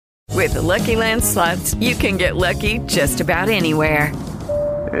With the Lucky Land Slots, you can get lucky just about anywhere.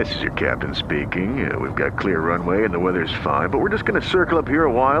 This is your captain speaking. We've got clear runway and the weather's fine, but we're just going to circle up here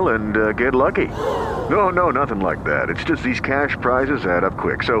a while and get lucky. No, nothing like that. It's just these cash prizes add up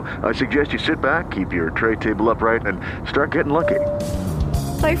quick. So I suggest you sit back, keep your tray table upright, and start getting lucky.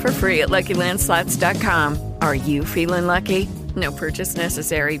 Play for free at LuckyLandSlots.com. Are you feeling lucky? No purchase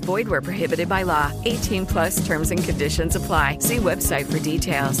necessary. Void where prohibited by law. 18 plus terms and conditions apply. See website for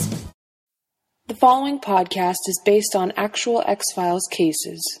details. The following podcast is based on actual X-Files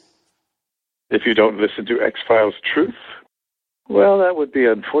cases. If you don't listen to X-Files Truth, well, that would be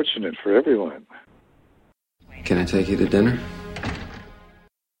unfortunate for everyone. Can I take you to dinner?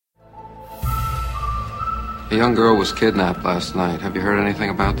 A young girl was kidnapped last night. Have you heard anything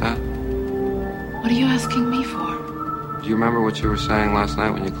about that? What are you asking me for? Do you remember what you were saying last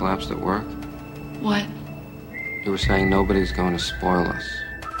night when you collapsed at work? What? You were saying nobody's going to spoil us.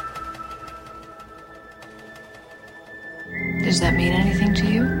 Does that mean anything to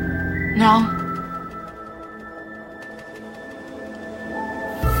you? No.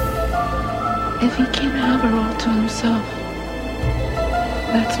 If he can't have her all to himself,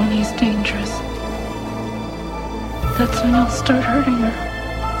 that's when he's dangerous. That's when he'll start hurting her.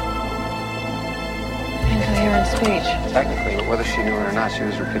 Incoherent speech. Technically, but whether she knew it or not, she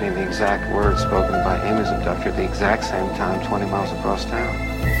was repeating the exact words spoken by Amy's abductor at the exact same time 20 miles across town.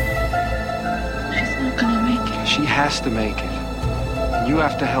 She's not gonna make it. She has to make it. And you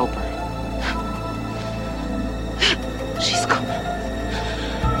have to help her. She's cold.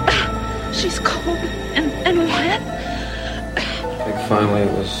 She's cold and wet. I think finally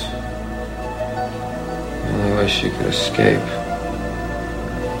it was the only way she could escape.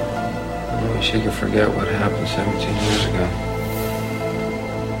 The only way she could forget what happened 17 years ago.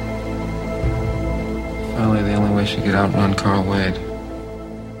 Finally, the only way she could outrun Carl Wade.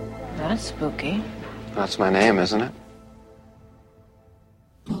 That's spooky. That's my name, isn't it?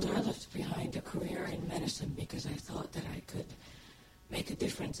 Mulder, I left behind a career in medicine because I thought that I could make a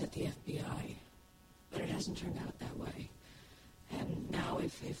difference at the FBI. But it hasn't turned out that way. And now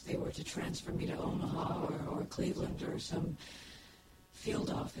if they were to transfer me to Omaha or Cleveland or some field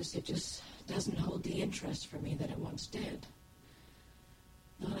office, it just doesn't hold the interest for me that it once did.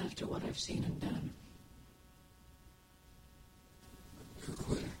 Not after what I've seen and done. You're a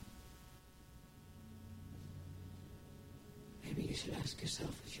quitter. Maybe you should ask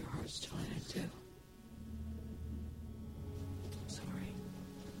yourself if your heart's still in it, too. I'm sorry.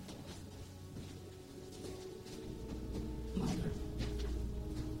 Mother.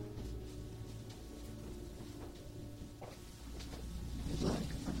 Good luck.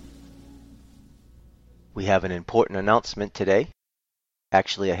 We have an important announcement today.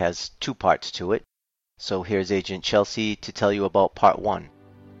 Actually, it has two parts to it. So here's Agent Chelsea to tell you about part one.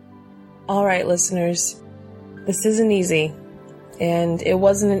 All right, listeners. This isn't easy. And it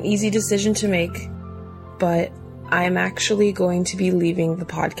wasn't an easy decision to make, but I'm actually going to be leaving the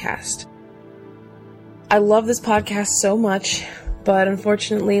podcast. I love this podcast so much, but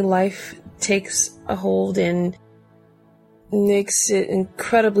unfortunately life takes a hold and makes it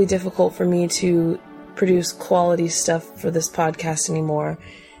incredibly difficult for me to produce quality stuff for this podcast anymore.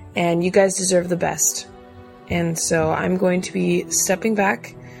 And you guys deserve the best. And so I'm going to be stepping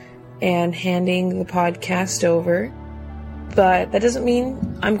back and handing the podcast over. But that doesn't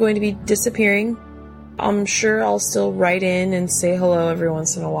mean I'm going to be disappearing. I'm sure I'll still write in and say hello every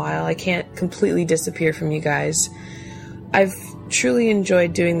once in a while. I can't completely disappear from you guys. I've truly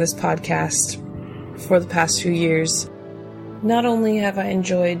enjoyed doing this podcast for the past few years. Not only have I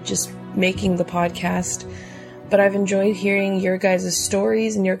enjoyed just making the podcast, but I've enjoyed hearing your guys'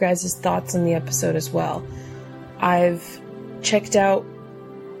 stories and your guys' thoughts on the episode as well. I've checked out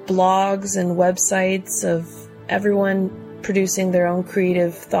blogs and websites of everyone producing their own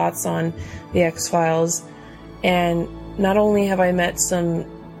creative thoughts on the X-Files, and not only have I met some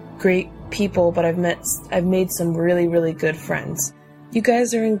great people, but I've made some really, really good friends. You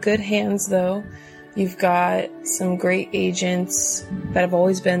guys are in good hands, though. You've got some great agents that have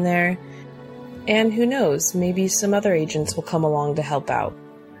always been there, and who knows, maybe some other agents will come along to help out.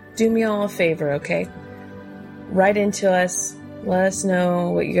 Do me all a favor, okay? Write into us, let us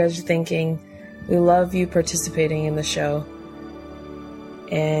know what you guys are thinking. We love you participating in the show.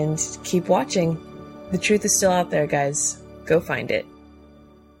 And keep watching. The truth is still out there, guys. Go find it.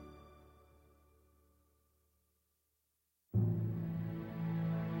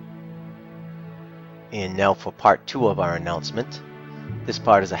 And now for part two of our announcement. This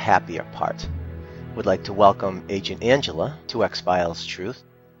part is a happier part. We'd like to welcome Agent Angela to X-Files Truth.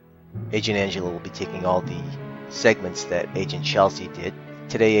 Agent Angela will be taking all the segments that Agent Chelsea did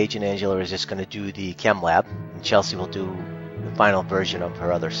Today, Agent Angela is just going to do the chem lab, and Chelsea will do the final version of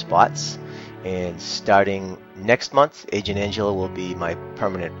her other spots. And starting next month, Agent Angela will be my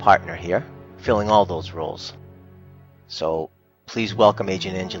permanent partner here, filling all those roles. So please welcome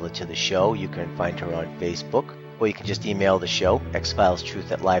Agent Angela to the show. You can find her on Facebook, or you can just email the show,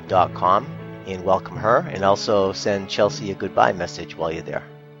 xfilestruth@live.com, and welcome her, and also send Chelsea a goodbye message while you're there.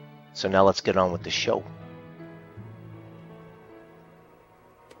 So now let's get on with the show.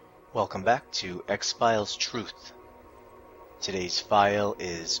 Welcome back to X-Files Truth. Today's file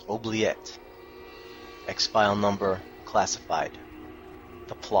is Oubliette. X-File number classified.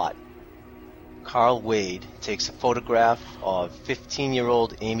 The plot. Carl Wade takes a photograph of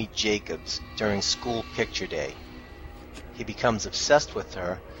 15-year-old Amy Jacobs during school picture day. He becomes obsessed with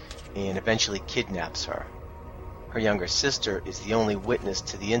her and eventually kidnaps her. Her younger sister is the only witness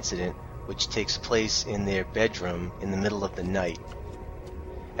to the incident, which takes place in their bedroom in the middle of the night.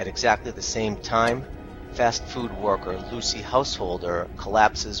 At exactly the same time, fast food worker Lucy Householder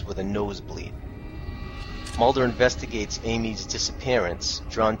collapses with a nosebleed. Mulder investigates Amy's disappearance,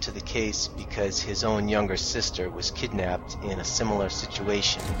 drawn to the case because his own younger sister was kidnapped in a similar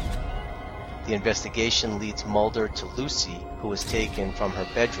situation. The investigation leads Mulder to Lucy, who was taken from her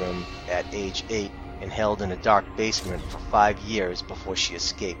bedroom at age 8 and held in a dark basement for 5 years before she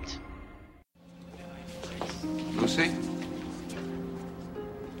escaped. Lucy?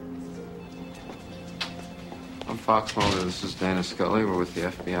 I'm Fox Mulder. This is Dana Scully. We're with the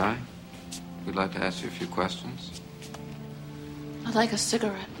FBI. We'd like to ask you a few questions. I'd like a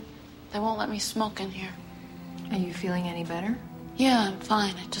cigarette. They won't let me smoke in here. Are you feeling any better? Yeah, I'm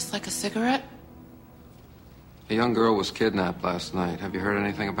fine. I'd just like a cigarette. A young girl was kidnapped last night. Have you heard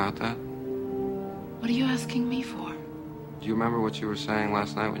anything about that? What are you asking me for? Do you remember what you were saying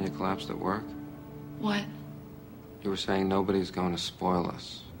last night when you collapsed at work? What? You were saying nobody's going to spoil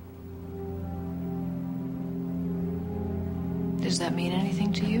us. Does that mean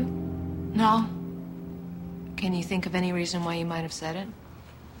anything to you? No. Can you think of any reason why you might have said it?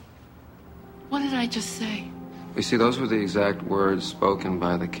 What did I just say? You see, those were the exact words spoken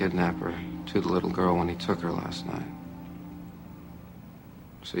by the kidnapper to the little girl when he took her last night.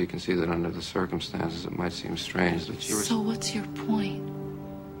 So you can see that under the circumstances, it might seem strange that you were... So what's your point?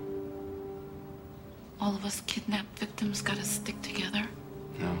 All of us kidnapped victims gotta stick together?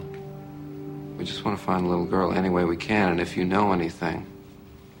 No. We just want to find the little girl any way we can, and if you know anything...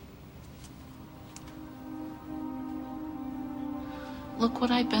 Look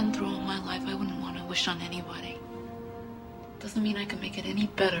what I've been through all my life. I wouldn't want to wish on anybody. Doesn't mean I can make it any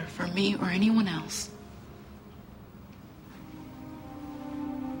better for me or anyone else.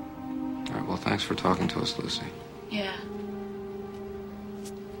 All right, well, thanks for talking to us, Lucy. Yeah.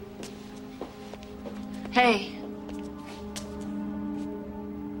 Hey.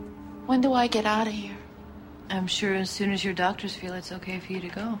 When do I get out of here? I'm sure as soon as your doctors feel it's okay for you to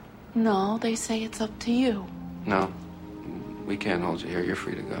go. No, they say it's up to you. No. We can't hold you here. You're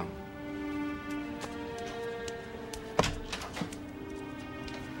free to go.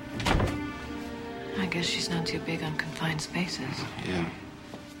 I guess she's not too big on confined spaces. Yeah.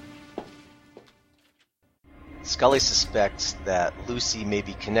 Scully suspects that Lucy may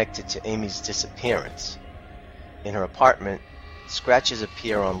be connected to Amy's disappearance. In her apartment, scratches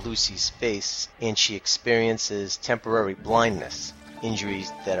appear on Lucy's face, and she experiences temporary blindness,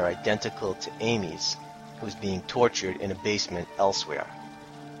 injuries that are identical to Amy's, who's being tortured in a basement elsewhere.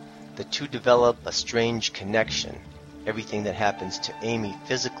 The two develop a strange connection. Everything that happens to Amy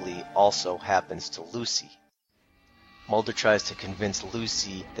physically also happens to Lucy. Mulder tries to convince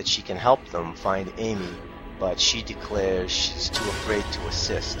Lucy that she can help them find Amy, but she declares she's too afraid to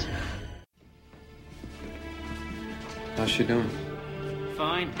assist. How's she doing?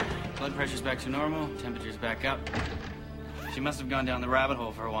 Fine. Blood pressure's back to normal, temperature's back up. She must have gone down the rabbit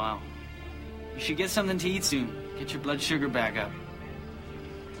hole for a while. You should get something to eat soon. Get your blood sugar back up.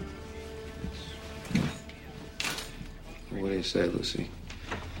 What do you say, Lucy?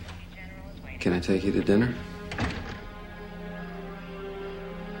 Can I take you to dinner?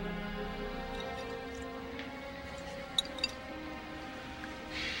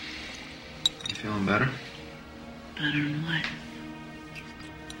 You feeling better? Better than what?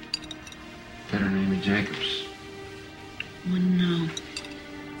 Better than Amy Jacobs. Wouldn't know.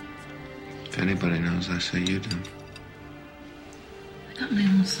 If anybody knows, I say you do. I got my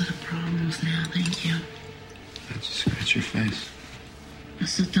own set of problems now, thank you. I just scratch your face. I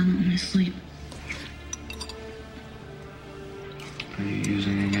sit down when I sleep. Are you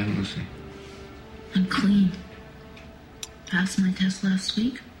using again, Lucy? I'm clean. Passed my test last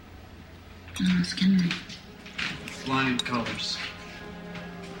week. And ask Henry. Blinded colors.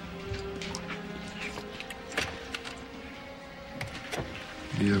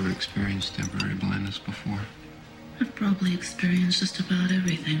 Have you ever experienced temporary blindness before? I've probably experienced just about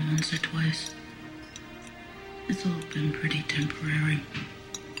everything once or twice. It's all been pretty temporary.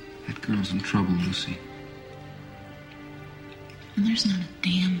 That girl's in trouble, Lucy. And there's not a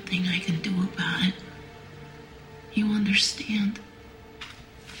damn thing I can do about it. You understand?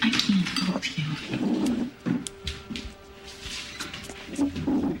 I can't help you.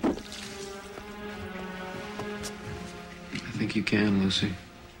 I think you can, Lucy.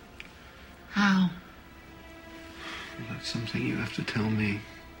 How? Well, that's something you have to tell me.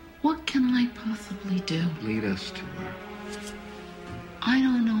 What can I possibly do? Lead us to her. I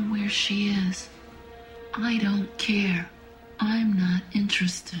don't know where she is. I don't care. I'm not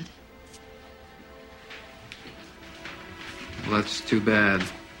interested. Well, that's too bad,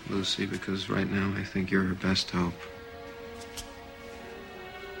 Lucy, because right now I think you're her best hope.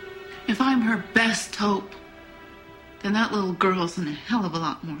 If I'm her best hope, then that little girl's in a hell of a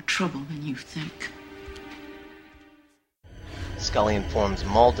lot more trouble than you think. Scully informs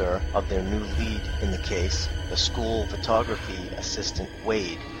Mulder of their new lead in the case, the school photography assistant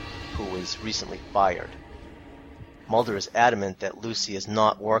Wade, who was recently fired. Mulder is adamant that Lucy is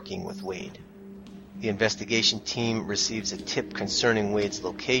not working with Wade. The investigation team receives a tip concerning Wade's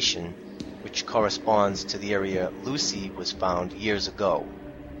location, which corresponds to the area Lucy was found years ago.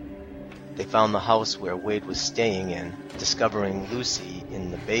 They found the house where Wade was staying in, discovering Lucy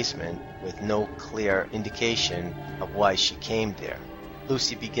in the basement with no clear indication of why she came there.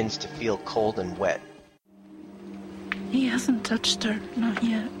 Lucy begins to feel cold and wet. He hasn't touched her, not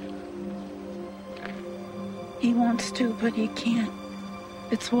yet. He wants to, but he can't.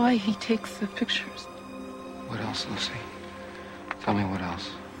 It's why he takes the pictures. What else, Lucy? Tell me what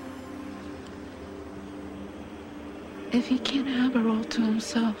else. If he can't have her all to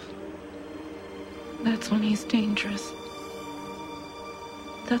himself, that's when he's dangerous.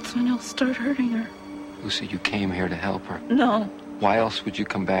 That's when he'll start hurting her. Lucy, you came here to help her. No. Why else would you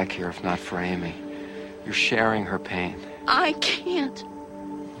come back here if not for Amy? You're sharing her pain. I can't.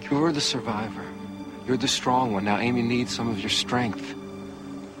 You're the survivor. You're the strong one. Now Amy needs some of your strength.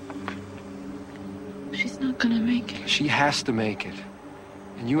 She's not gonna make it. She has to make it.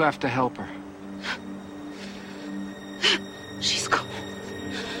 And you have to help her. She's cold.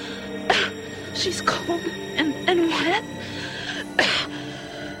 She's cold and wet.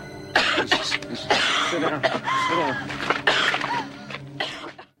 Sit down. Sit down.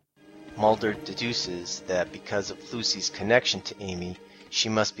 Mulder deduces that because of Lucy's connection to Amy, she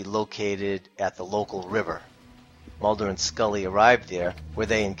must be located at the local river. Mulder and Scully arrive there, where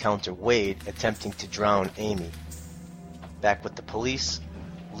they encounter Wade attempting to drown Amy. Back with the police,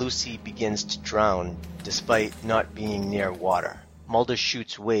 Lucy begins to drown despite not being near water. Mulder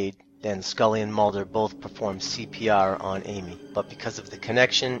shoots Wade, then Scully and Mulder both perform CPR on Amy, but because of the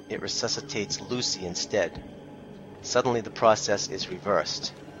connection, it resuscitates Lucy instead. Suddenly the process is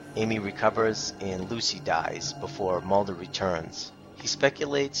reversed. Amy recovers and Lucy dies before Mulder returns. He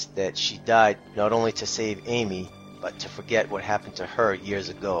speculates that she died not only to save Amy, but to forget what happened to her years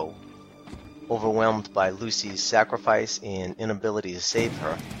ago. Overwhelmed by Lucy's sacrifice and inability to save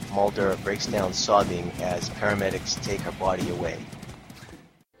her, Mulder breaks down sobbing as paramedics take her body away.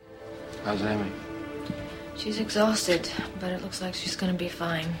 How's Amy? She's exhausted, but it looks like she's gonna be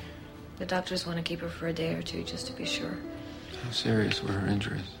fine. The doctors want to keep her for a day or two just to be sure. How serious were her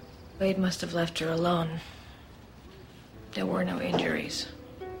injuries? Wade must have left her alone. There were no injuries.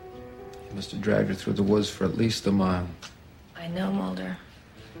 He must have dragged her through the woods for at least a mile. I know, Mulder.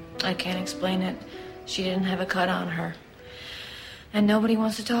 I can't explain it. She didn't have a cut on her. And nobody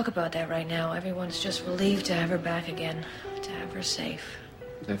wants to talk about that right now. Everyone's just relieved to have her back again, to have her safe.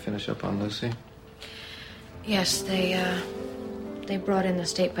 Did they finish up on Lucy? Yes, they brought in the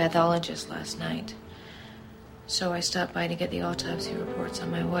state pathologist last night. So I stopped by to get the autopsy reports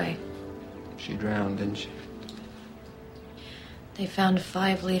on my way. She drowned, didn't she? They found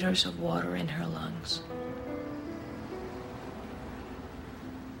 5 liters of water in her lungs.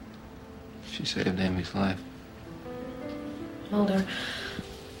 She saved Amy's life. Mulder,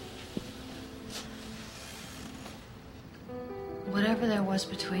 whatever there was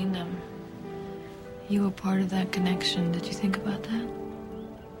between them, you were part of that connection. Did you think about that?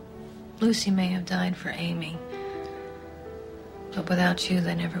 Lucy may have died for Amy, but without you,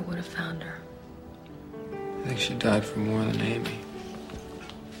 they never would have found her. I think she died for more than Amy.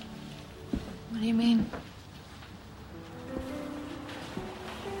 What do you mean?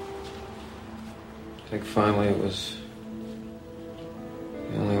 I think finally it was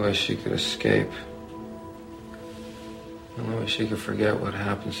the only way she could escape. The only way she could forget what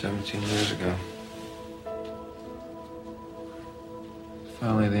happened 17 years ago.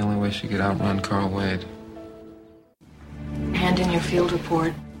 Finally, the only way she could outrun Carl Wade. Hand in your field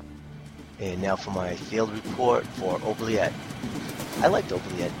report. And now for my field report for Oubliette. I liked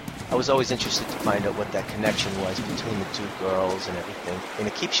Oubliette. I was always interested to find out what that connection was between the two girls and everything. And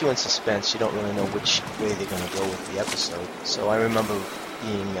it keeps you in suspense. You don't really know which way they're going to go with the episode. So I remember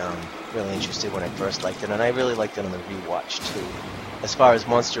being really interested when I first liked it, and I really liked it on the rewatch too. As far as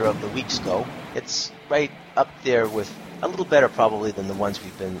Monster of the Weeks go, it's right up there with a little better probably than the ones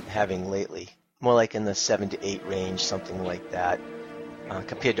we've been having lately. More like in the 7 to 8 range, something like that.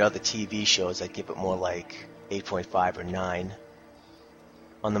 Compared to other TV shows, I'd give it more like 8.5 or 9.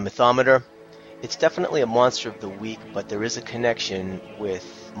 On the mythometer, it's definitely a Monster of the Week, but there is a connection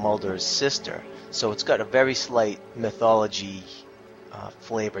with Mulder's sister. So it's got a very slight mythology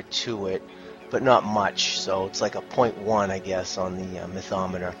flavor to it, but not much. So it's like a 0.1, I guess, on the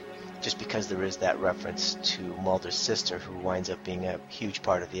mythometer, just because there is that reference to Mulder's sister, who winds up being a huge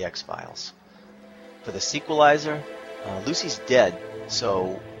part of the X-Files. For the sequelizer, Lucy's dead,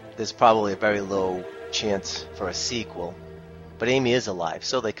 so there's probably a very low chance for a sequel. But Amy is alive,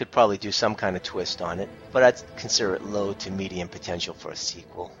 so they could probably do some kind of twist on it, but I'd consider it low to medium potential for a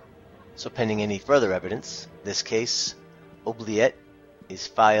sequel. So pending any further evidence, this case, Oubliette, is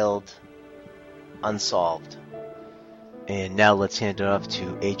filed unsolved. And now let's hand it off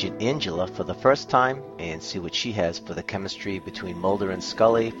to Agent Angela for the first time and see what she has for the chemistry between Mulder and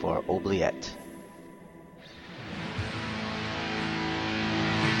Scully for Oubliette.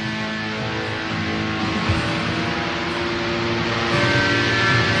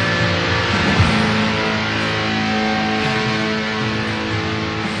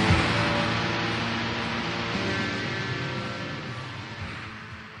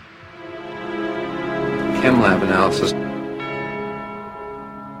 Chem lab analysis.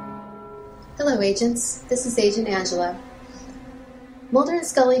 Hello, agents. This is Agent Angela. Mulder and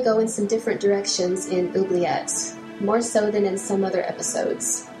Scully go in some different directions in Oubliette, more so than in some other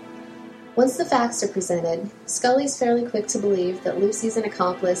episodes. Once the facts are presented, Scully's fairly quick to believe that Lucy's an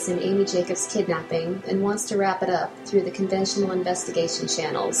accomplice in Amy Jacobs' kidnapping and wants to wrap it up through the conventional investigation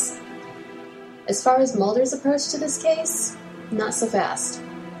channels. As far as Mulder's approach to this case, not so fast.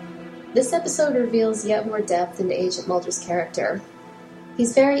 This episode reveals yet more depth into Agent Mulder's character.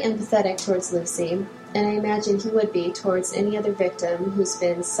 He's very empathetic towards Lucy, and I imagine he would be towards any other victim who's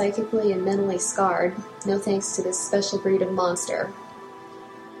been psychically and mentally scarred, no thanks to this special breed of monster.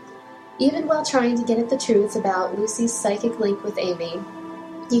 Even while trying to get at the truth about Lucy's psychic link with Amy,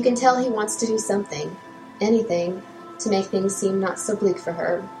 you can tell he wants to do something, anything, to make things seem not so bleak for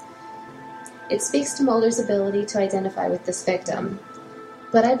her. It speaks to Mulder's ability to identify with this victim,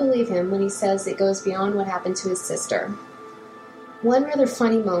 but I believe him when he says it goes beyond what happened to his sister. One rather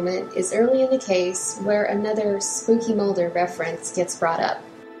funny moment is early in the case where another spooky Mulder reference gets brought up.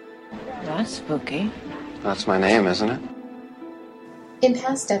 That's spooky. That's my name, isn't it? In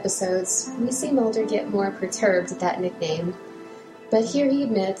past episodes, we see Mulder get more perturbed at that nickname, but here he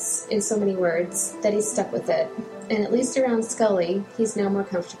admits, in so many words, that he's stuck with it, and at least around Scully, he's now more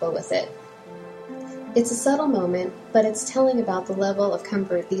comfortable with it. It's a subtle moment, but it's telling about the level of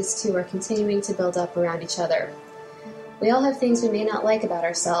comfort these two are continuing to build up around each other. We all have things we may not like about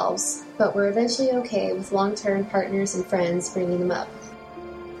ourselves, but we're eventually okay with long-term partners and friends bringing them up.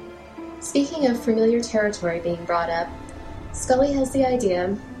 Speaking of familiar territory being brought up, Scully has the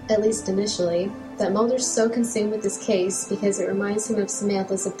idea, at least initially, that Mulder's so consumed with this case because it reminds him of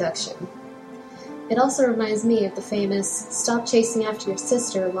Samantha's abduction. It also reminds me of the famous "Stop chasing after your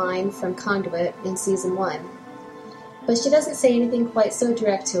sister" line from Conduit in Season 1. But she doesn't say anything quite so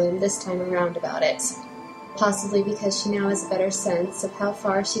direct to him this time around about it, possibly because she now has a better sense of how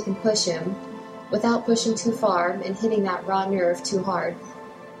far she can push him without pushing too far and hitting that raw nerve too hard.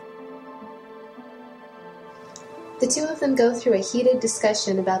 The two of them go through a heated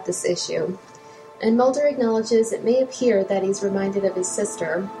discussion about this issue, and Mulder acknowledges it may appear that he's reminded of his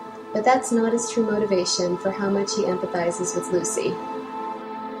sister, but that's not his true motivation for how much he empathizes with Lucy.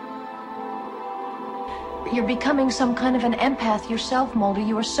 You're becoming some kind of an empath yourself, Mulder.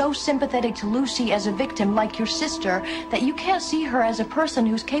 You are so sympathetic to Lucy as a victim, like your sister, that you can't see her as a person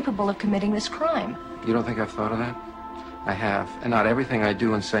who's capable of committing this crime. You don't think I've thought of that? I have, and not everything I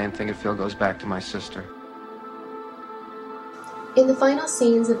do and say and think and feel goes back to my sister. In the final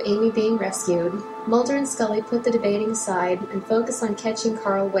scenes of Amy being rescued, Mulder and Scully put the debating aside and focus on catching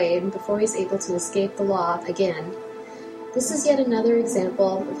Carl Wade before he's able to escape the law again. This is yet another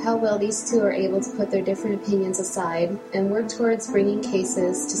example of how well these two are able to put their different opinions aside and work towards bringing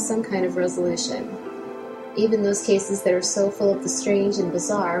cases to some kind of resolution. Even those cases that are so full of the strange and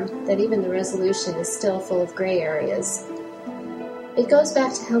bizarre that even the resolution is still full of gray areas. It goes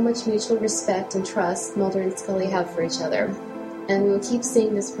back to how much mutual respect and trust Mulder and Scully have for each other, and we will keep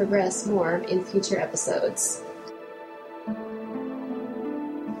seeing this progress more in future episodes.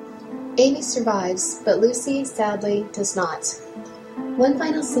 Amy survives, but Lucy, sadly, does not. One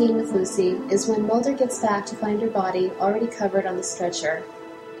final scene with Lucy is when Mulder gets back to find her body already covered on the stretcher.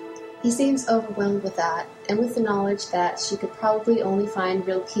 He seems overwhelmed with that, and with the knowledge that she could probably only find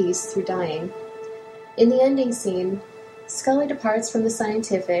real peace through dying. In the ending scene, Scully departs from the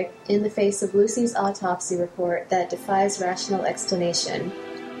scientific in the face of Lucy's autopsy report that defies rational explanation.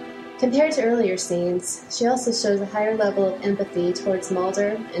 Compared to earlier scenes, she also shows a higher level of empathy towards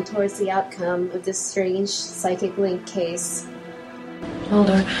Mulder and towards the outcome of this strange psychic link case.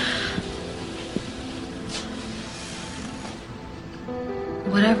 Mulder,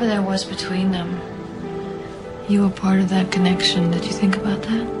 whatever there was between them, you were part of that connection. Did you think about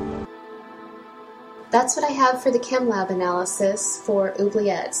that? That's what I have for the Chem Lab analysis for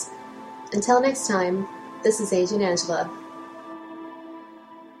Oubliette. Until next time, this is Agent Angela.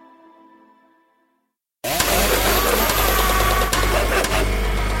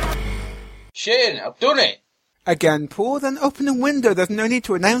 Shane, I've done it! Again, Paul? Then open the window. There's no need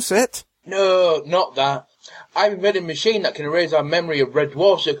to announce it. No, not that. I've invented a machine that can erase our memory of Red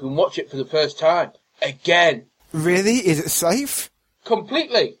Dwarf so you can watch it for the first time. Again. Really? Is it safe?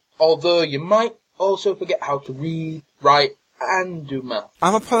 Completely. Although you might also forget how to read, write, and do math.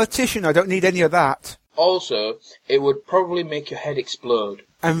 I'm a politician. I don't need any of that. Also, it would probably make your head explode.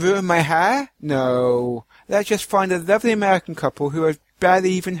 And ruin my hair? No. Let's just find a lovely American couple who have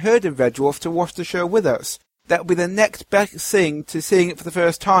barely even heard of Red Dwarf to watch the show with us. That'll be the next best thing to seeing it for the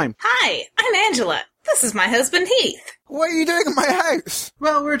first time. Hi, I'm Angela. This is my husband, Heath. What are you doing in my house?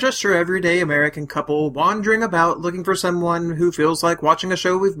 Well, we're just your everyday American couple wandering about looking for someone who feels like watching a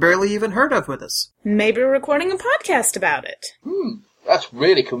show we've barely even heard of with us. Maybe we're recording a podcast about it. That's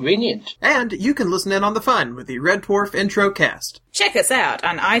really convenient. And you can listen in on the fun with the Red Dwarf Intro Cast. Check us out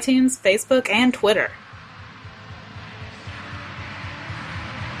on iTunes, Facebook, and Twitter.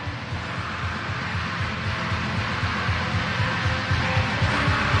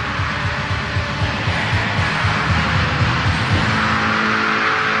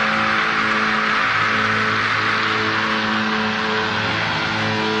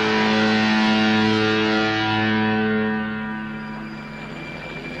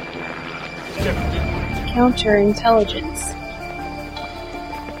 Counterintelligence.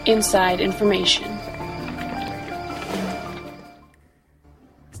 Inside information.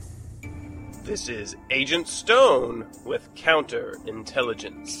 This is Agent Stone with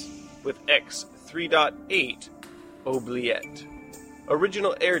Counterintelligence with X 3.8 Oubliette.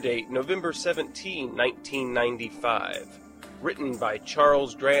 Original air date November 17, 1995. Written by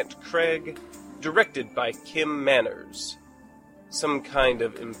Charles Grant Craig. Directed by Kim Manners. Some kind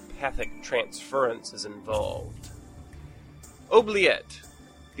of empathic transference is involved. Oubliette.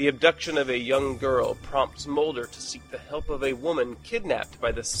 The abduction of a young girl prompts Mulder to seek the help of a woman kidnapped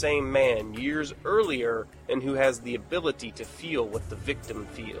by the same man years earlier and who has the ability to feel what the victim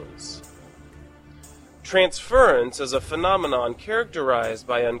feels. Transference is a phenomenon characterized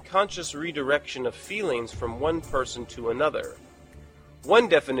by unconscious redirection of feelings from one person to another. One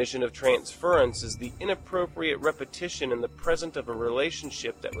definition of transference is the inappropriate repetition in the present of a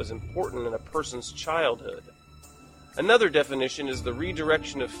relationship that was important in a person's childhood. Another definition is the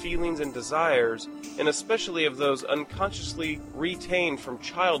redirection of feelings and desires, and especially of those unconsciously retained from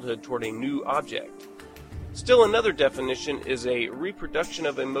childhood toward a new object. Still another definition is a reproduction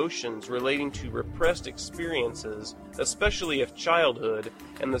of emotions relating to repressed experiences, especially of childhood,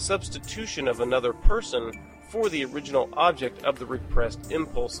 and the substitution of another person for the original object of the repressed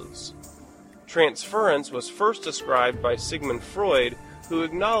impulses. Transference was first described by Sigmund Freud, who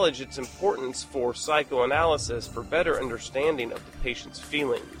acknowledged its importance for psychoanalysis for better understanding of the patient's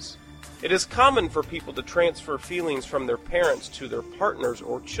feelings. It is common for people to transfer feelings from their parents to their partners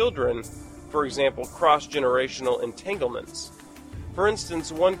or children, for example, cross-generational entanglements. For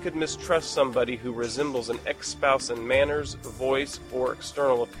instance, one could mistrust somebody who resembles an ex-spouse in manners, voice, or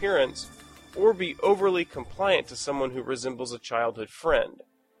external appearance, or be overly compliant to someone who resembles a childhood friend.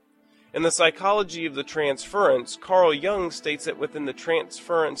 In the psychology of the transference, Carl Jung states that within the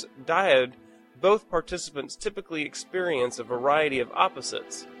transference dyad, both participants typically experience a variety of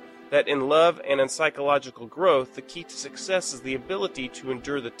opposites, that in love and in psychological growth, the key to success is the ability to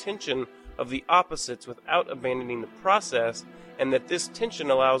endure the tension of the opposites without abandoning the process, and that this tension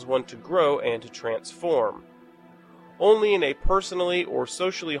allows one to grow and to transform. Only in a personally or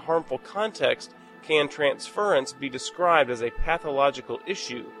socially harmful context can transference be described as a pathological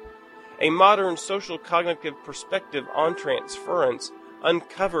issue. a modern social cognitive perspective on transference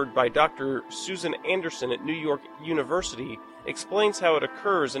uncovered by Dr. Susan Anderson at New York University explains how it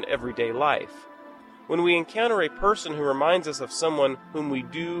occurs in everyday life. When we encounter a person who reminds us of someone whom we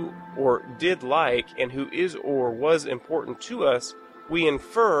do or did like and who is or was important to us, we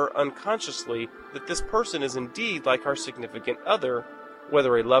infer unconsciously that this person is indeed like our significant other,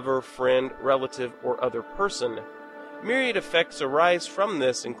 whether a lover, friend, relative, or other person. Myriad effects arise from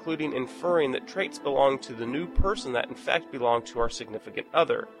this, including inferring that traits belong to the new person that in fact belong to our significant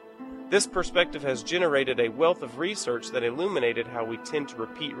other. This perspective has generated a wealth of research that illuminated how we tend to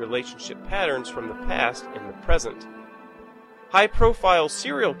repeat relationship patterns from the past in the present. High-profile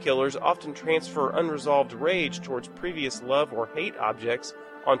serial killers often transfer unresolved rage towards previous love or hate objects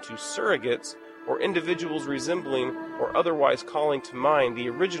onto surrogates or individuals resembling or otherwise calling to mind the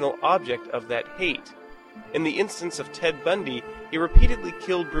original object of that hate. In the instance of Ted Bundy, he repeatedly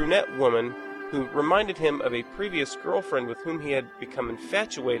killed brunette women who reminded him of a previous girlfriend with whom he had become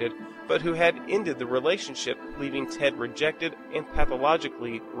infatuated, but who had ended the relationship, leaving Ted rejected and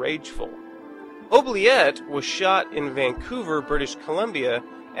pathologically rageful. Oubliette was shot in Vancouver, British Columbia,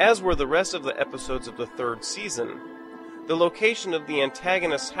 as were the rest of the episodes of the third season. The location of the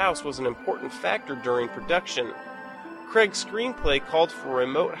antagonist's house was an important factor during production. Craig's screenplay called for a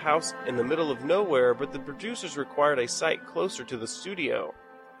remote house in the middle of nowhere, but the producers required a site closer to the studio.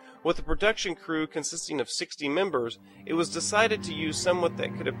 With a production crew consisting of 60 members, it was decided to use somewhat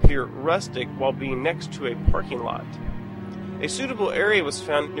that could appear rustic while being next to a parking lot. A suitable area was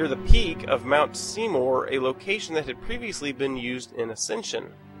found near the peak of Mount Seymour, a location that had previously been used in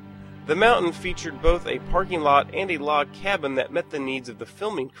Ascension. The mountain featured both a parking lot and a log cabin that met the needs of the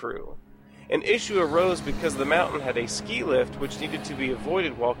filming crew. An issue arose because the mountain had a ski lift which needed to be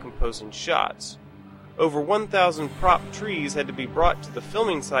avoided while composing shots. Over 1,000 prop trees had to be brought to the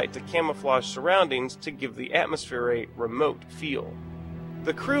filming site to camouflage surroundings to give the atmosphere a remote feel.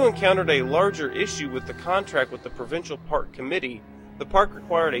 The crew encountered a larger issue with the contract with the Provincial Park Committee. The park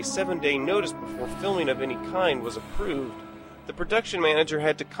required a 7-day notice before filming of any kind was approved. The production manager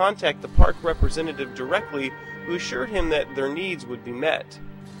had to contact the park representative directly, who assured him that their needs would be met.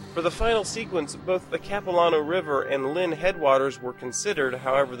 For the final sequence, both the Capilano River and Lynn headwaters were considered.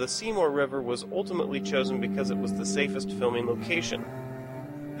 However, the Seymour River was ultimately chosen because it was the safest filming location.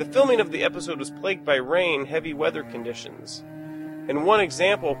 The filming of the episode was plagued by rain, heavy weather conditions. In one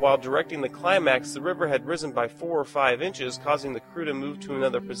example, while directing the climax, the river had risen by 4 or 5 inches, causing the crew to move to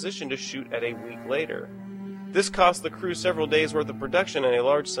another position to shoot at a week later. This cost the crew several days' worth of production and a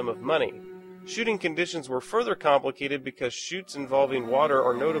large sum of money. Shooting conditions were further complicated because shoots involving water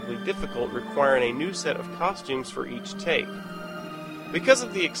are notably difficult, requiring a new set of costumes for each take. Because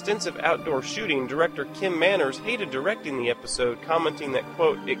of the extensive outdoor shooting, director Kim Manners hated directing the episode, commenting that,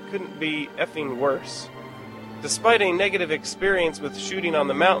 quote, "It couldn't be effing worse." Despite a negative experience with shooting on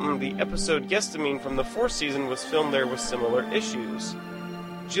the mountain, the episode Guesstimine from the 4th season was filmed there with similar issues.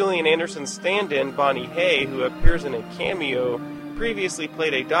 Gillian Anderson's stand-in, Bonnie Hay, who appears in a cameo, previously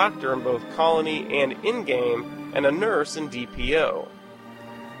played a doctor in both Colony and In-Game, and a nurse in DPO.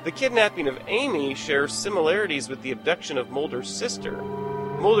 The kidnapping of Amy shares similarities with the abduction of Mulder's sister.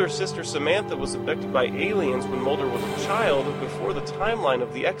 Mulder's sister Samantha was abducted by aliens when Mulder was a child before the timeline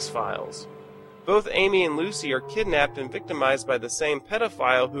of the X-Files. Both Amy and Lucy are kidnapped and victimized by the same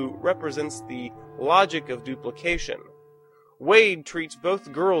pedophile who represents the logic of duplication. Wade treats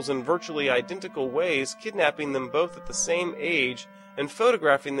both girls in virtually identical ways, kidnapping them both at the same age and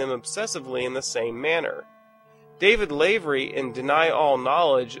photographing them obsessively in the same manner. David Lavery, in Deny All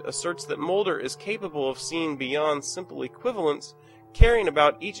Knowledge, asserts that Mulder is capable of seeing beyond simple equivalence, caring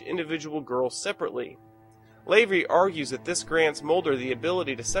about each individual girl separately. Lavery argues that this grants Mulder the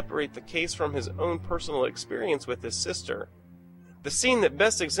ability to separate the case from his own personal experience with his sister. The scene that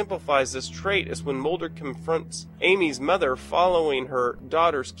best exemplifies this trait is when Mulder confronts Amy's mother following her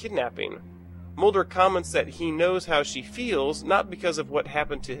daughter's kidnapping. Mulder comments that he knows how she feels, not because of what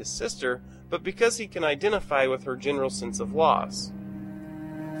happened to his sister, but because he can identify with her general sense of loss.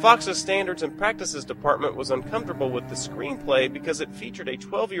 Fox's Standards and Practices Department was uncomfortable with the screenplay because it featured a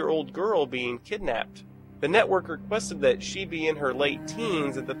 12-year-old girl being kidnapped. The network requested that she be in her late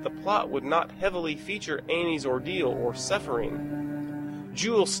teens and that the plot would not heavily feature Amy's ordeal or suffering.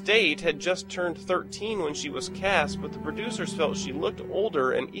 Jewel State had just turned 13 when she was cast, but the producers felt she looked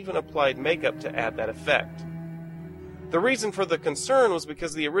older and even applied makeup to add that effect. The reason for the concern was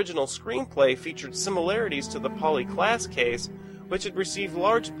because the original screenplay featured similarities to the Polly Klaas case, which had received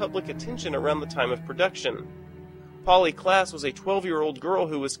large public attention around the time of production. Polly Klaas was a 12-year-old girl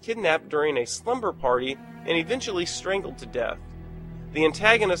who was kidnapped during a slumber party and eventually strangled to death. The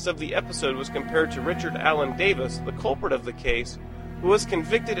antagonist of the episode was compared to Richard Allen Davis, the culprit of the case, who was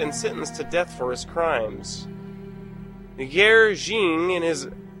convicted and sentenced to death for his crimes. Ger Jing, in his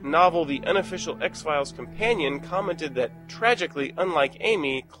novel The Unofficial X-Files Companion, commented that, tragically, unlike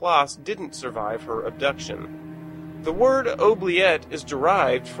Amy, Klaas didn't survive her abduction. The word oubliette is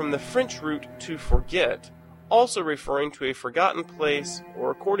derived from the French root to forget, also referring to a forgotten place,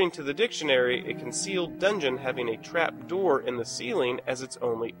 or according to the dictionary, a concealed dungeon having a trap door in the ceiling as its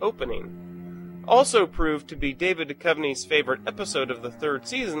only opening. Also proved to be David Duchovny's favorite episode of the third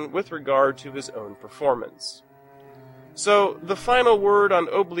season with regard to his own performance. So, the final word on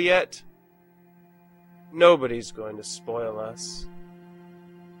Oubliette: nobody's going to spoil us.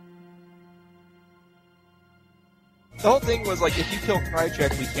 The whole thing was like, if you kill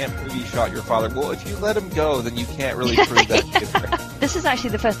Krychek, we can't prove you shot your father. Well, if you let him go, then you can't really prove that. This is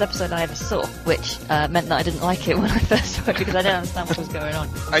actually the first episode I ever saw, which meant that I didn't like it when I first saw it because I didn't understand what was going on.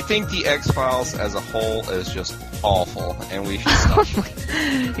 I think the X-Files as a whole is just awful, and we should stop.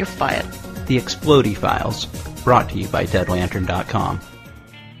 You're fired. The Explodey Files, brought to you by DeadLantern.com.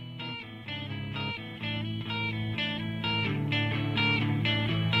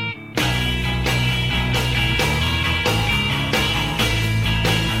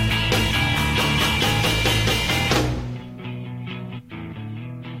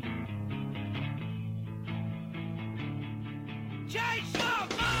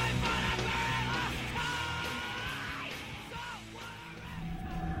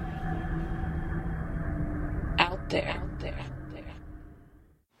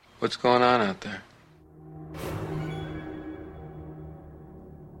 What's going on out there?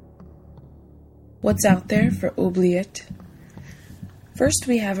 What's out there for Oubliette? First,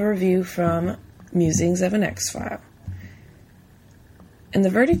 we have a review from Musings of an X-File. And the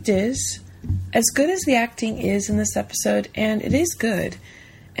verdict is, as good as the acting is in this episode, and it is good,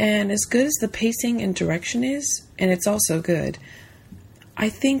 and as good as the pacing and direction is, and it's also good, I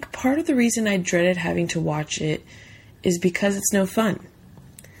think part of the reason I dreaded having to watch it is because it's no fun.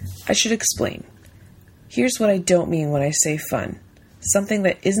 I should explain. Here's what I don't mean when I say fun. Something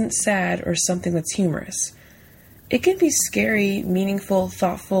that isn't sad or something that's humorous. It can be scary, meaningful,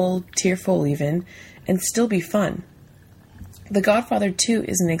 thoughtful, tearful even, and still be fun. The Godfather 2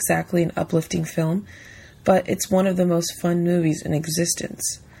 isn't exactly an uplifting film, but it's one of the most fun movies in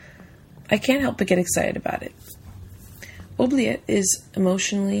existence. I can't help but get excited about it. Oubliette is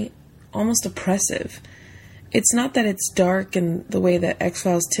emotionally almost oppressive. It's not that it's dark in the way that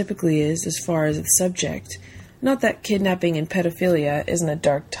X-Files typically is as far as its subject. Not that kidnapping and pedophilia isn't a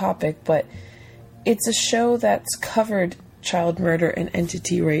dark topic, but it's a show that's covered child murder and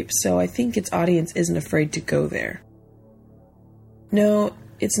entity rape, so I think its audience isn't afraid to go there. No,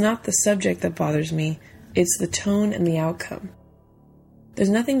 it's not the subject that bothers me, it's the tone and the outcome. There's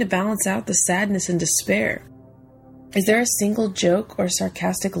nothing to balance out the sadness and despair. Is there a single joke or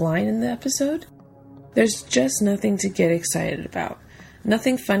sarcastic line in the episode? There's just nothing to get excited about.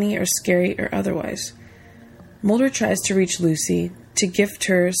 Nothing funny or scary or otherwise. Mulder tries to reach Lucy, to gift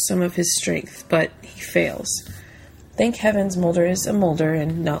her some of his strength, but he fails. Thank heavens Mulder is a Mulder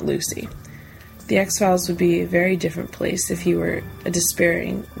and not Lucy. The X-Files would be a very different place if he were a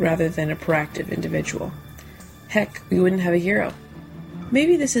despairing rather than a proactive individual. Heck, we wouldn't have a hero.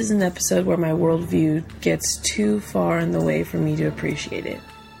 Maybe this is an episode where my worldview gets too far in the way for me to appreciate it.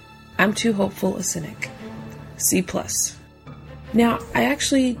 I'm too hopeful a cynic. C+. Now, I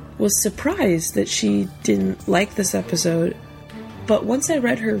actually was surprised that she didn't like this episode, but once I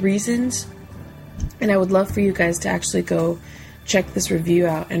read her reasons, and I would love for you guys to actually go check this review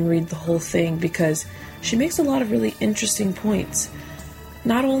out and read the whole thing, because she makes a lot of really interesting points.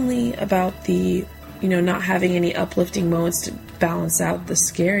 Not only about the, not having any uplifting moments to balance out the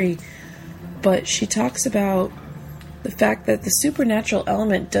scary, but she talks about the fact that the supernatural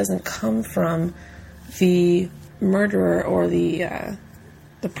element doesn't come from the murderer or the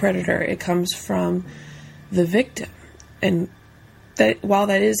predator. It comes from the victim. And that while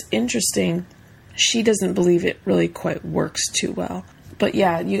that is interesting, she doesn't believe it really quite works too well. But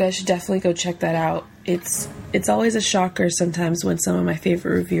yeah, you guys should definitely go check that out. It's always a shocker sometimes when some of my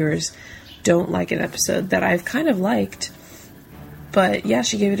favorite reviewers don't like an episode that I've kind of liked. But yeah,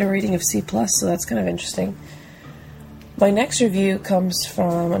 she gave it a rating of C+, so that's kind of interesting. My next review comes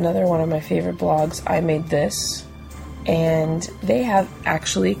from another one of my favorite blogs, I Made This, and they have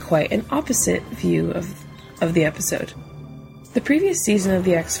actually quite an opposite view of the episode. The previous season of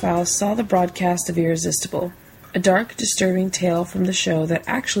The X-Files saw the broadcast of Irresistible, a dark, disturbing tale from the show that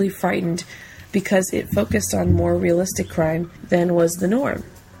actually frightened because it focused on more realistic crime than was the norm.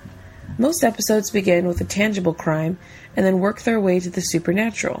 Most episodes begin with a tangible crime and then work their way to the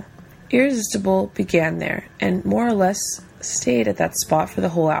supernatural. Irresistible began there and more or less stayed at that spot for the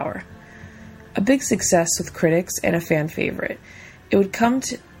whole hour. A big success with critics and a fan favorite. It would come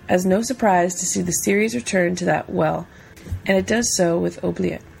as no surprise to see the series return to that well, and it does so with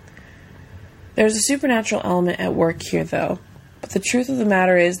Oubliette. There's a supernatural element at work here, though, but the truth of the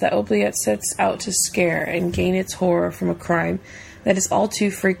matter is that Oubliette sets out to scare and gain its horror from a crime that is all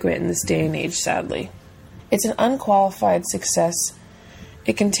too frequent in this day and age, sadly. It's an unqualified success.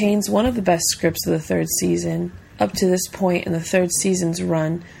 It contains one of the best scripts of the third season. Up to this point in the third season's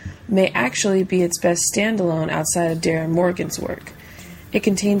run, may actually be its best standalone outside of Darren Morgan's work. It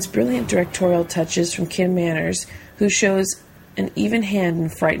contains brilliant directorial touches from Kim Manners, who shows an even hand in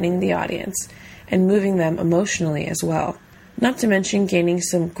frightening the audience and moving them emotionally as well, not to mention gaining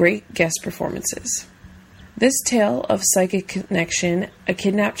some great guest performances. This tale of psychic connection, a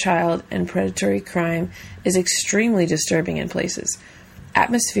kidnapped child, and predatory crime is extremely disturbing in places,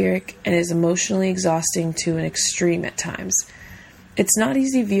 atmospheric, and is emotionally exhausting to an extreme at times. It's not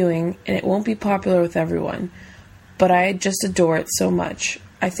easy viewing, and it won't be popular with everyone, but I just adore it so much.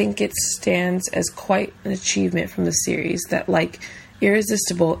 I think it stands as quite an achievement from the series that, like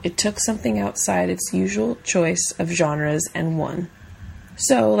Irresistible, it took something outside its usual choice of genres and won.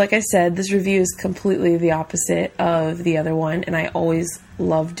 So, like I said, this review is completely the opposite of the other one, and I always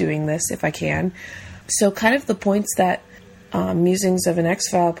love doing this if I can. So kind of the points that Musings of an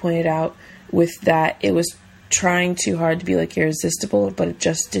X-File pointed out with that it was trying too hard to be like Irresistible, but it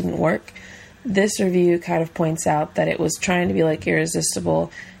just didn't work. This review kind of points out that it was trying to be like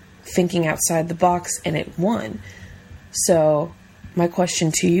Irresistible, thinking outside the box, and it won. So my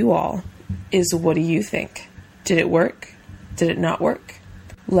question to you all is, what do you think? Did it work? Did it not work?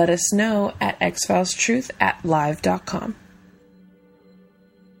 Let us know at xfilestruth@live.com.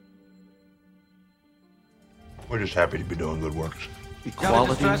 We're just happy to be doing good works.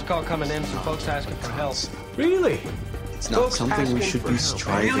 Equality. Distress call coming in, some folks asking for help. Really? It's not something we should be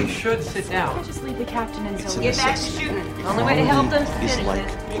striving. Really should sit down. Just leave the captain until we get back to shooting. Only way to help them is like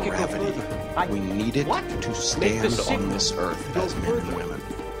gravity. We need it to stand on this earth as men and women.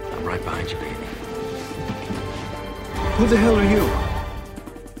 I'm right behind you, baby. Who the hell are you?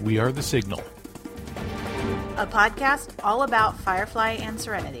 We are The Signal. A podcast all about Firefly and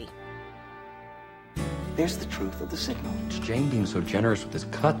Serenity. There's the truth of The Signal. It's Jane being so generous with his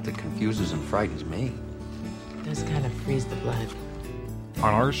cut that confuses and frightens me. It does kind of freeze the blood.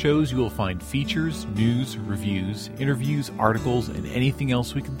 On our shows, you will find features, news, reviews, interviews, articles, and anything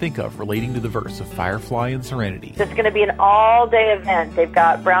else we can think of relating to the verse of Firefly and Serenity. It's going to be an all-day event. They've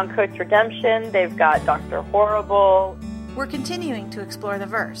got Brown Coat's Redemption. They've got Dr. Horrible. We're continuing to explore the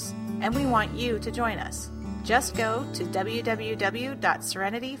verse, and we want you to join us. Just go to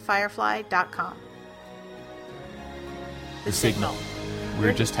www.serenityfirefly.com. The Signal.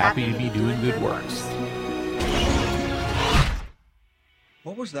 We're just happy to be doing good works.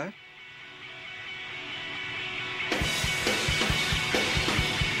 What was that?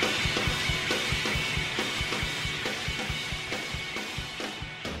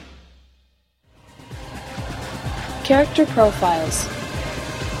 Character profiles.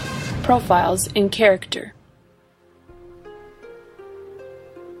 Profiles in character.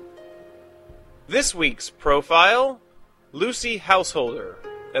 This week's profile, Lucy Householder,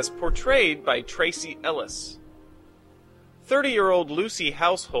 as portrayed by Tracy Ellis. 30-year-old Lucy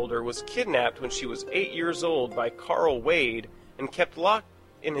Householder was kidnapped when she was 8 years old by Carl Wade and kept locked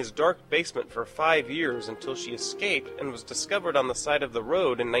in his dark basement for 5 years until she escaped and was discovered on the side of the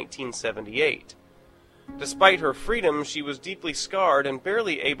road in 1978. Despite her freedom, she was deeply scarred and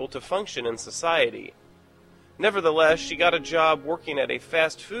barely able to function in society. Nevertheless, she got a job working at a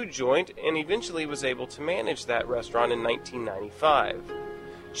fast food joint and eventually was able to manage that restaurant in 1995.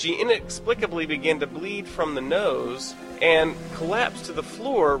 She inexplicably began to bleed from the nose and collapsed to the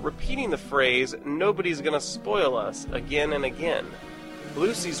floor, repeating the phrase, "Nobody's gonna spoil us," again and again.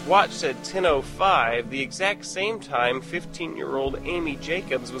 Lucy's watch said 10:05, the exact same time 15-year-old Amy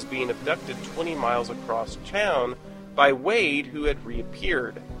Jacobs was being abducted 20 miles across town by Wade, who had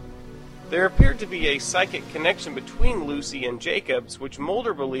reappeared. There appeared to be a psychic connection between Lucy and Jacobs, which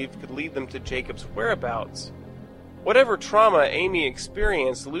Mulder believed could lead them to Jacobs' whereabouts. Whatever trauma Amy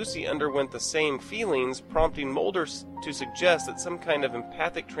experienced, Lucy underwent the same feelings, prompting Mulder to suggest that some kind of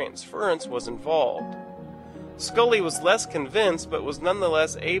empathic transference was involved. Scully was less convinced, but was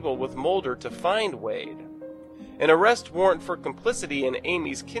nonetheless able with Mulder to find Wade. An arrest warrant for complicity in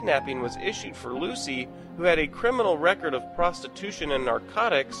Amy's kidnapping was issued for Lucy, who had a criminal record of prostitution and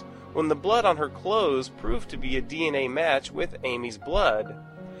narcotics, when the blood on her clothes proved to be a DNA match with Amy's blood.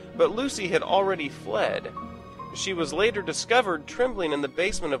 but Lucy had already fled. She was later discovered trembling in the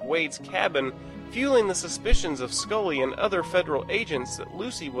basement of Wade's cabin, fueling the suspicions of Scully and other federal agents that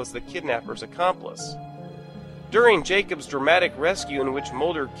Lucy was the kidnapper's accomplice. During Jacob's dramatic rescue in which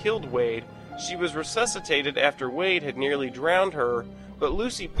Mulder killed Wade, she was resuscitated after Wade had nearly drowned her, but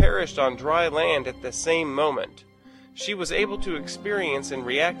Lucy perished on dry land at the same moment. She was able to experience and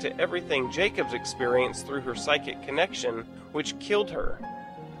react to everything Jacobs experienced through her psychic connection, which killed her.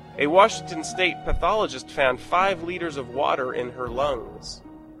 A Washington state pathologist found 5 liters of water in her lungs.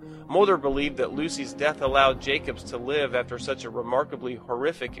 Mulder believed that Lucy's death allowed Jacobs to live after such a remarkably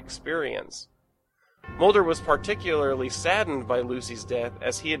horrific experience. Mulder was particularly saddened by Lucy's death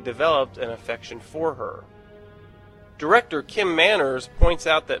as he had developed an affection for her. Director Kim Manners points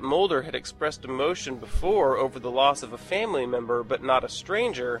out that Mulder had expressed emotion before over the loss of a family member but not a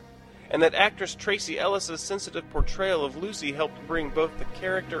stranger, and that actress Tracy Ellis's sensitive portrayal of Lucy helped bring both the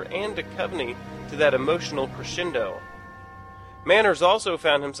character and Duchovny to that emotional crescendo. Manners also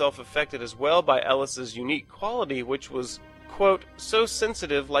found himself affected as well by Ellis's unique quality, which was, quote, so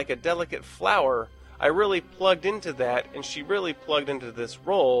sensitive like a delicate flower. I really plugged into that, and she really plugged into this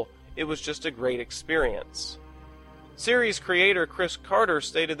role. It was just a great experience. Series creator Chris Carter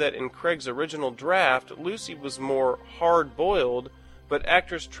stated that in Craig's original draft, Lucy was more hard-boiled, but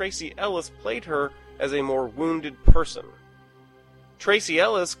actress Tracy Ellis played her as a more wounded person. Tracy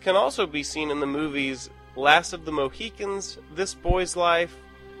Ellis can also be seen in the movies Last of the Mohicans, This Boy's Life,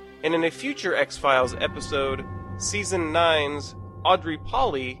 and in a future X-Files episode, Season 9's Audrey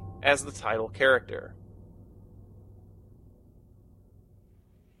Pauly as the title character.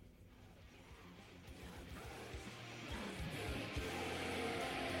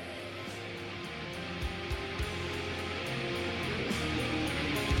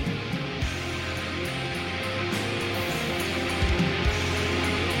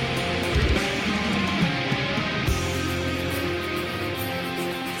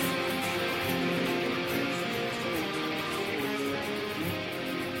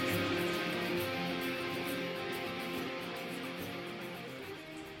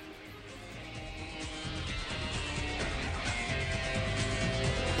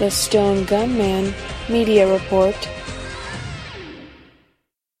 The Stone Gunman Media Report.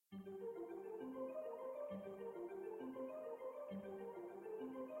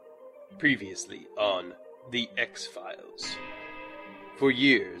 Previously on The X-Files. For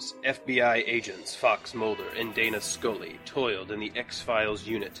years, FBI agents Fox Mulder and Dana Scully toiled in the X-Files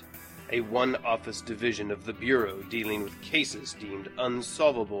unit, a one-office division of the Bureau dealing with cases deemed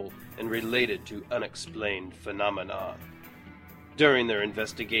unsolvable and related to unexplained phenomena. During their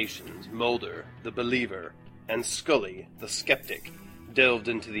investigations, Mulder, the believer, and Scully, the skeptic, delved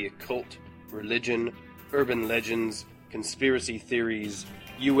into the occult, religion, urban legends, conspiracy theories,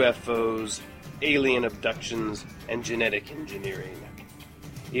 UFOs, alien abductions, and genetic engineering.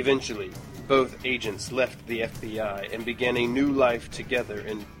 Eventually, both agents left the FBI and began a new life together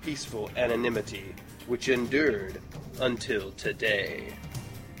in peaceful anonymity, which endured until today.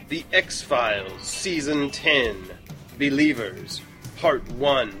 The X-Files Season 10, Believers, Part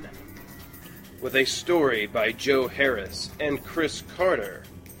 1, with a story by Joe Harris and Chris Carter,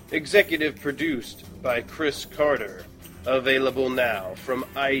 executive produced by Chris Carter, available now from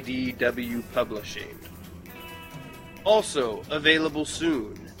IDW Publishing. Also available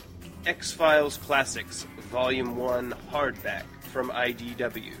soon, X-Files Classics Volume 1 hardback from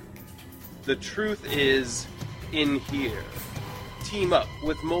IDW. The Truth Is in Here. Team up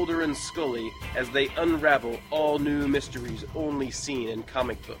with Mulder and Scully as they unravel all new mysteries only seen in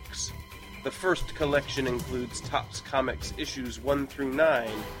comic books. The first collection includes Topps Comics issues 1 through 9,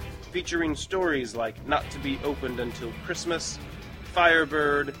 featuring stories like Not to Be Opened Until Christmas,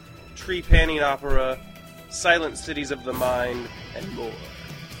 Firebird, Tree Panning Opera, Silent Cities of the Mind, and more.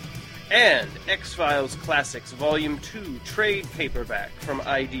 And X-Files Classics Volume 2 trade paperback from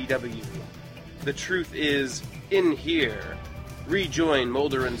IDW. The Truth Is in Here. Rejoin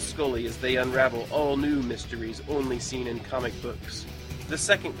Mulder and Scully as they unravel all new mysteries only seen in comic books. The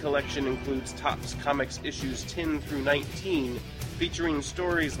second collection includes Topps Comics issues 10 through 19, featuring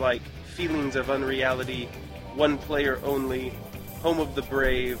stories like Feelings of Unreality, One Player Only, Home of the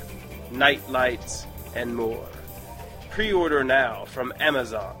Brave, Night Lights, and more. Pre-order now from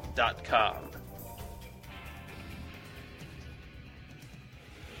Amazon.com.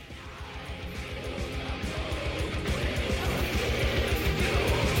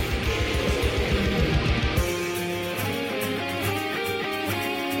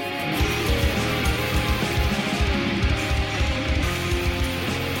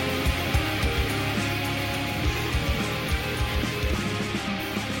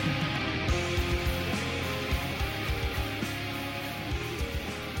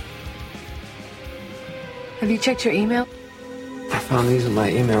 Have you checked your email? I found these in my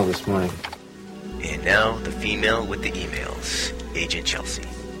email this morning. And now, the female with the emails, Agent Chelsea.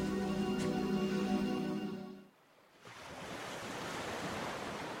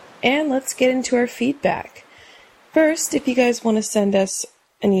 And let's get into our feedback. First, if you guys want to send us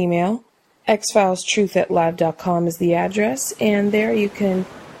an email, xfilestruth@live.com is the address, and there you can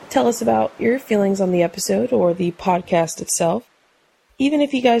tell us about your feelings on the episode or the podcast itself. Even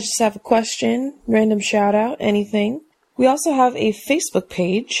if you guys just have a question, random shout out, anything. We also have a Facebook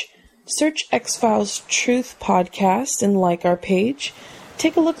page. Search X-Files Truth Podcast and like our page.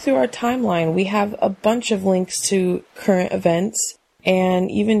 Take a look through our timeline. We have a bunch of links to current events and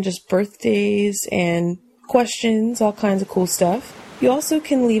even just birthdays and questions, all kinds of cool stuff. You also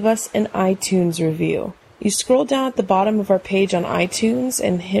can leave us an iTunes review. You scroll down at the bottom of our page on iTunes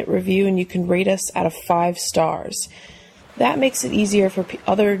and hit review, and you can rate us out of 5 stars. That makes it easier for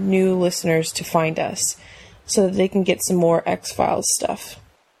other new listeners to find us so that they can get some more X-Files stuff.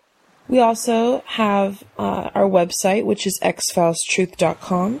 We also have our website, which is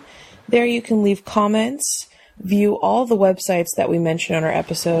xfilestruth.com. There you can leave comments, view all the websites that we mentioned on our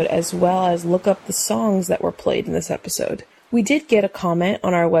episode, as well as look up the songs that were played in this episode. We did get a comment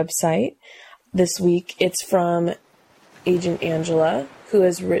on our website this week. It's from Agent Angela, who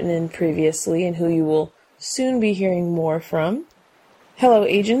has written in previously and who you will soon be hearing more from. Hello,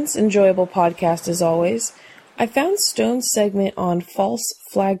 agents. Enjoyable podcast as always. I found Stone's segment on false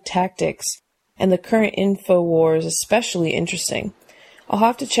flag tactics and the current info wars especially interesting. I'll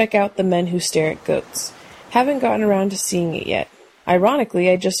have to check out The Men Who Stare at Goats. Haven't gotten around to seeing it yet. Ironically,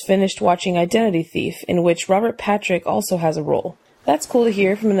 I just finished watching Identity Thief, in which Robert Patrick also has a role. That's cool to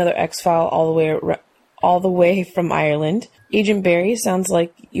hear from another X-File all the way from Ireland. Agent Barry, sounds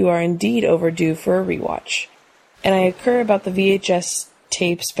like you are indeed overdue for a rewatch. And I occur about the VHS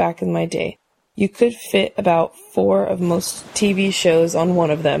tapes back in my day. You could fit about 4 of most TV shows on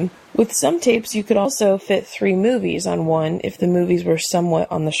one of them. With some tapes, you could also fit 3 movies on one if the movies were somewhat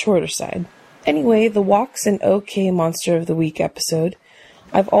on the shorter side. Anyway, the Walks and OK Monster of the Week episode.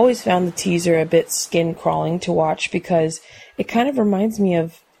 I've always found the teaser a bit skin-crawling to watch because it kind of reminds me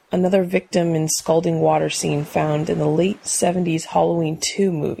of another victim in scalding water scene found in the late 70s Halloween 2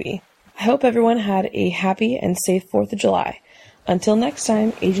 movie. I hope everyone had a happy and safe 4th of July. Until next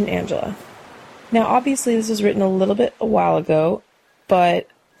time, Agent Angela. Now, obviously, this was written a while ago, and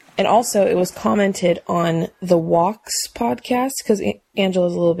also it was commented on the Walks podcast, because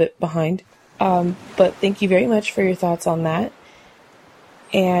Angela's a little bit behind. But thank you very much for your thoughts on that.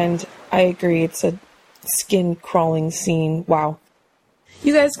 And I agree, it's a skin-crawling scene. Wow.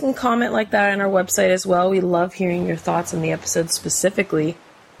 You guys can comment like that on our website as well. We love hearing your thoughts on the episode specifically.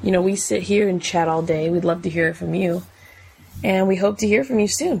 You know, we sit here and chat all day. We'd love to hear from you. And we hope to hear from you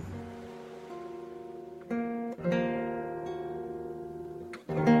soon.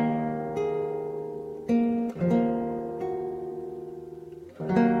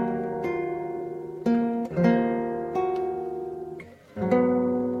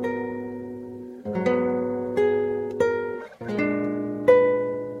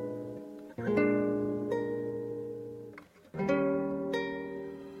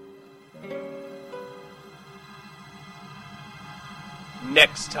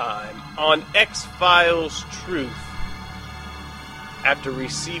 Next time on X-Files Truth. After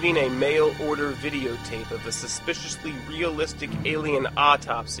receiving a mail-order videotape of a suspiciously realistic alien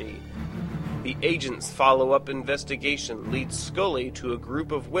autopsy, the agent's follow-up investigation leads Scully to a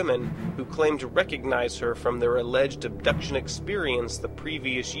group of women who claim to recognize her from their alleged abduction experience the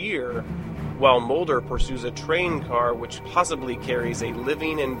previous year, while Mulder pursues a train car which possibly carries a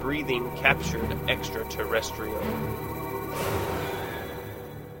living and breathing captured extraterrestrial.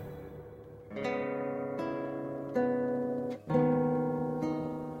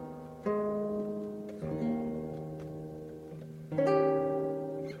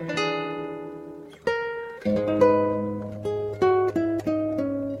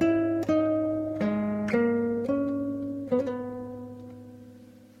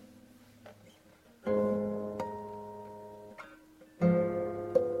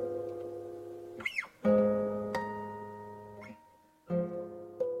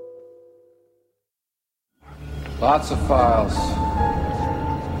 Lots of files.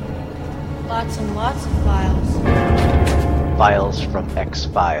 Lots and lots of files. Files from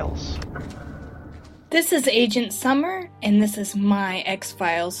X-Files. This is Agent Summer, and this is my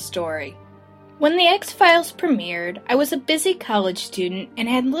X-Files story. When the X-Files premiered, I was a busy college student and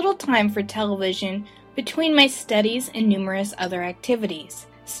had little time for television between my studies and numerous other activities.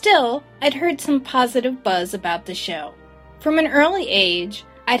 Still, I'd heard some positive buzz about the show. From an early age,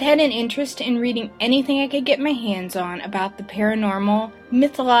 I'd had an interest in reading anything I could get my hands on about the paranormal,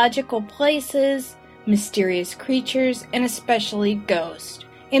 mythological places, mysterious creatures, and especially ghosts.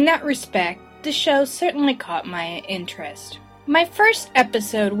 In that respect, the show certainly caught my interest. My first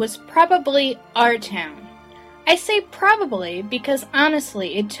episode was probably Our Town. I say probably because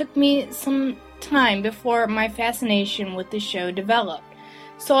honestly it took me some time before my fascination with the show developed,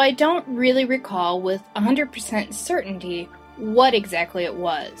 so I don't really recall with 100% certainty what exactly it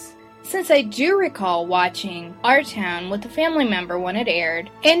was. Since I do recall watching Our Town with a family member when it aired,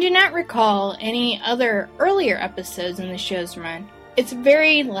 and do not recall any other earlier episodes in the show's run, it's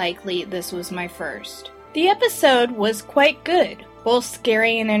very likely this was my first. The episode was quite good, both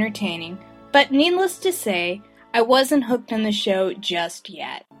scary and entertaining, but needless to say, I wasn't hooked on the show just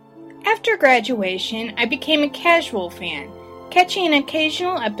yet. After graduation, I became a casual fan, catching an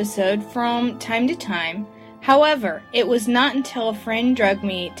occasional episode from time to time. However, it was not until a friend drugged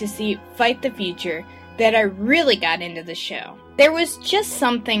me to see Fight the Future that I really got into the show. There was just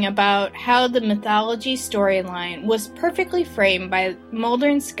something about how the mythology storyline was perfectly framed by Mulder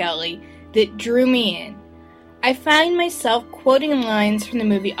and Scully that drew me in. I find myself quoting lines from the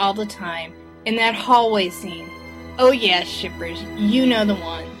movie all the time in that hallway scene. Oh yes, shippers, you know the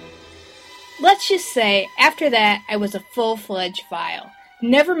one. Let's just say, after that, I was a full-fledged file,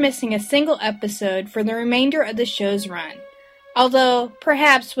 never missing a single episode for the remainder of the show's run, although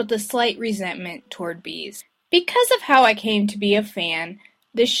perhaps with a slight resentment toward bees. Because of how I came to be a fan,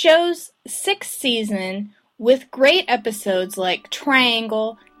 the show's 6th season, with great episodes like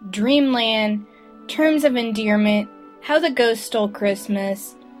Triangle, Dreamland, Terms of Endearment, How the Ghost Stole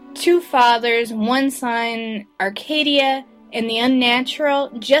Christmas, Two Fathers, One Son, Arcadia, and The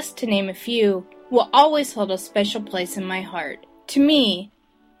Unnatural, just to name a few, will always hold a special place in my heart. To me,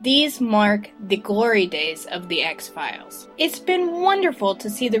 these mark the glory days of The X-Files. It's been wonderful to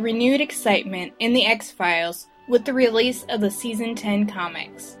see the renewed excitement in The X-Files with the release of the Season 10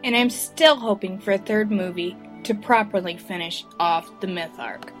 comics, and I'm still hoping for a third movie to properly finish off the myth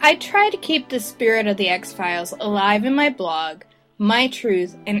arc. I try to keep the spirit of The X-Files alive in my blog, My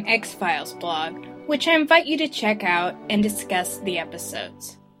Truth and X-Files blog, which I invite you to check out and discuss the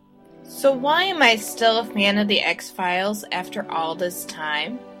episodes. So why am I still a fan of The X-Files after all this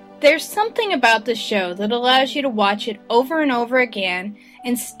time? There's something about the show that allows you to watch it over and over again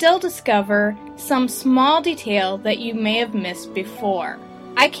and still discover some small detail that you may have missed before.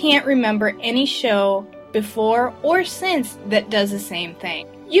 I can't remember any show before or since that does the same thing.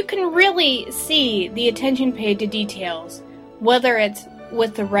 You can really see the attention paid to details, whether it's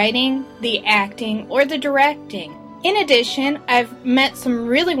with the writing, the acting, or the directing. In addition, I've met some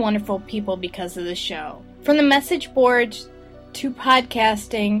really wonderful people because of the show. From the message boards to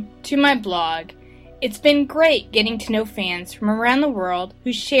podcasting to my blog, it's been great getting to know fans from around the world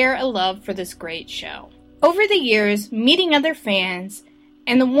who share a love for this great show. Over the years, meeting other fans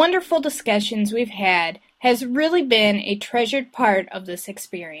and the wonderful discussions we've had has really been a treasured part of this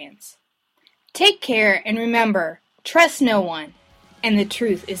experience. Take care and remember, trust no one, and the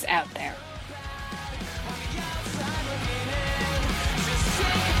truth is out there.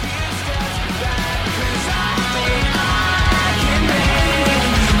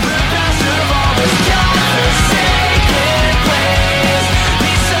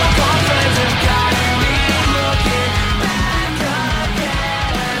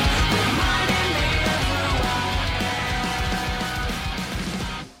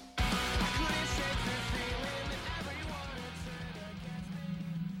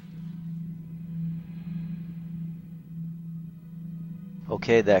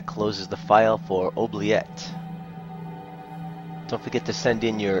 Okay, that closes the file for Oubliette. Don't forget to send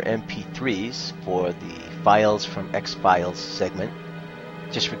in your MP3s for the Files from X-Files segment.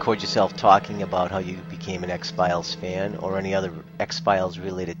 Just record yourself talking about how you became an X-Files fan or any other X-Files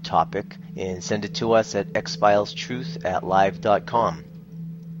related topic and send it to us at xfilestruth@live.com.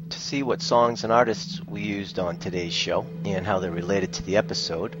 To see what songs and artists we used on today's show and how they're related to the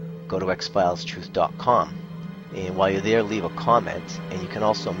episode, go to xfilestruth.com. And while you're there, leave a comment, and you can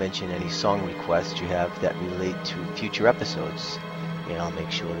also mention any song requests you have that relate to future episodes, and I'll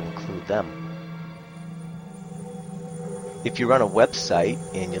make sure to include them. If you run a website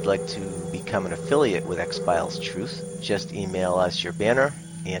and you'd like to become an affiliate with X-Files Truth, just email us your banner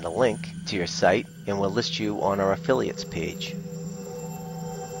and a link to your site, and we'll list you on our affiliates page.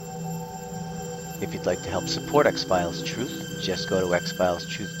 If you'd like to help support X-Files Truth, just go to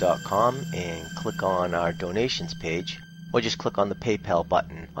xfilestruth.com and click on our donations page, or just click on the PayPal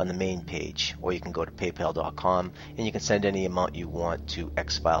button on the main page, or you can go to paypal.com and you can send any amount you want to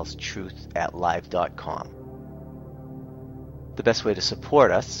xfilestruth@live.com. The best way to support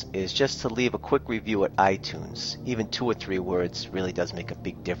us is just to leave a quick review at iTunes. Even 2 or 3 words really does make a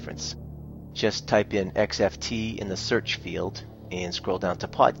big difference. Just type in XFT in the search field and scroll down to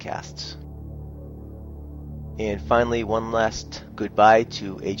podcasts. And finally, one last goodbye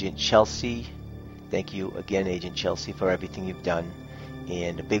to Agent Chelsea. Thank you again, Agent Chelsea, for everything you've done.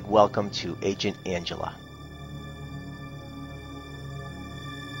 And a big welcome to Agent Angela.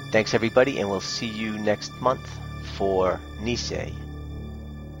 Thanks, everybody, and we'll see you next month for Nisei.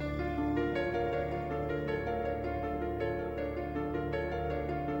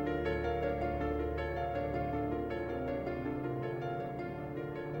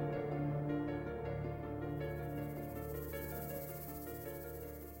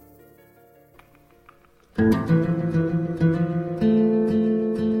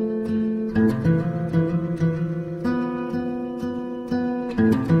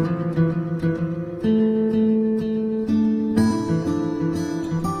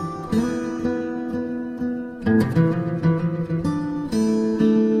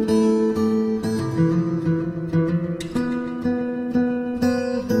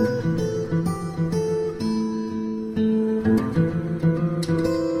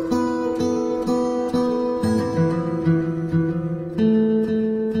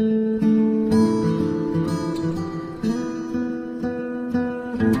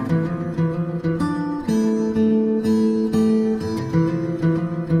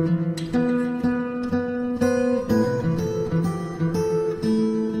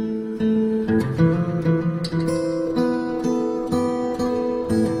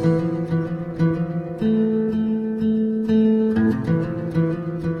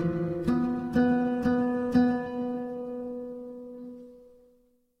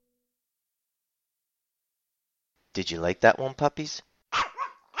 Did you like that one, puppies?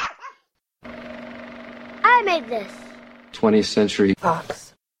 I made this. 20th Century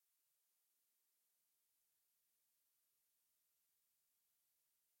Fox.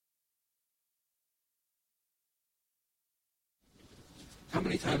 How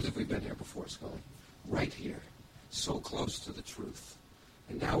many times have we been here before, Scully? Right here. So close to the truth.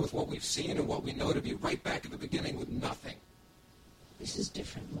 And now with what we've seen and what we know, to be right back at the beginning with nothing. This is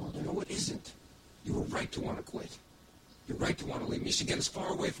different, Mulder. No, it isn't. You were right to want to quit. You're right to want to leave me. You should get as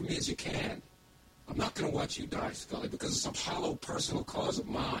far away from me as you can. I'm not going to watch you die, Scully, because of some hollow personal cause of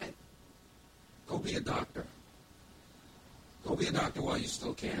mine. Go be a doctor. Go be a doctor while you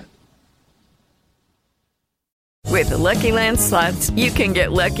still can. With the Lucky Land Slots, you can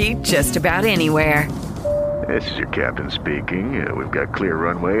get lucky just about anywhere. This is your captain speaking. We've got clear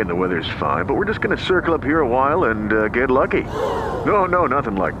runway and the weather's fine, but we're just going to circle up here a while and get lucky. No,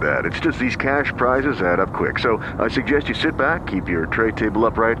 nothing like that. It's just these cash prizes add up quick. So I suggest you sit back, keep your tray table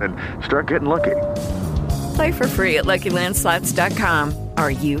upright, and start getting lucky. Play for free at LuckyLandSlots.com.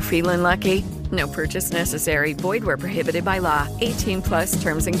 Are you feeling lucky? No purchase necessary. Void where prohibited by law. 18+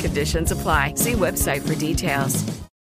 terms and conditions apply. See website for details.